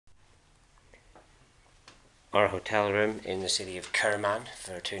our hotel room in the city of Kerman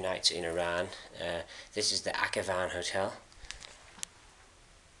for 2 nights in Iran. This is the Akhavan hotel.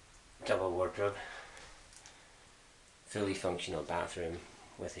 Double wardrobe, fully functional bathroom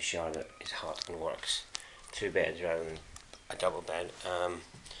with a shower that is hot and works. 2 beds rather than a double bed.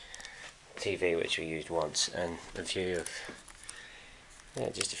 TV which we used once, and a view of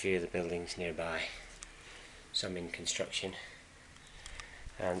just a few of the buildings nearby, some in construction.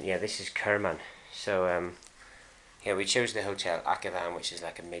 And yeah, this is Kerman. So yeah, we chose the hotel Akhavan, which is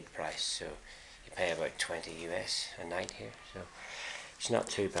like a mid-price, so you pay about 20 US a night here, so it's not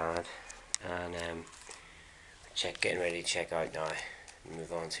too bad. And getting ready to check out now and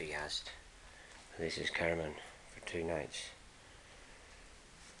move on to Yazd. This is Kerman for 2 nights.